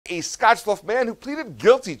a Scottsbluff man who pleaded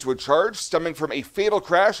guilty to a charge stemming from a fatal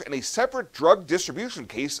crash and a separate drug distribution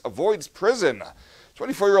case avoids prison.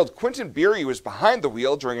 24-year-old Quentin Biery was behind the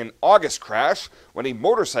wheel during an August crash when a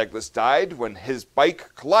motorcyclist died when his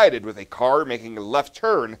bike collided with a car making a left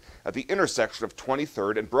turn at the intersection of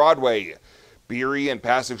 23rd and Broadway. Biery and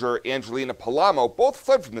passenger Angelina Palamo both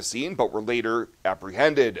fled from the scene but were later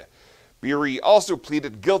apprehended. Biery also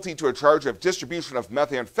pleaded guilty to a charge of distribution of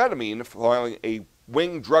methamphetamine following a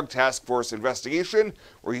Wing Drug Task Force investigation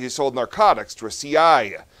where he sold narcotics to a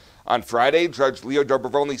CI. On Friday, Judge Leo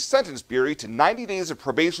Dobrovony sentenced Biery to 90 days of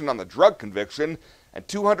probation on the drug conviction and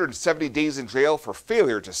 270 days in jail for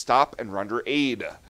failure to stop and render aid.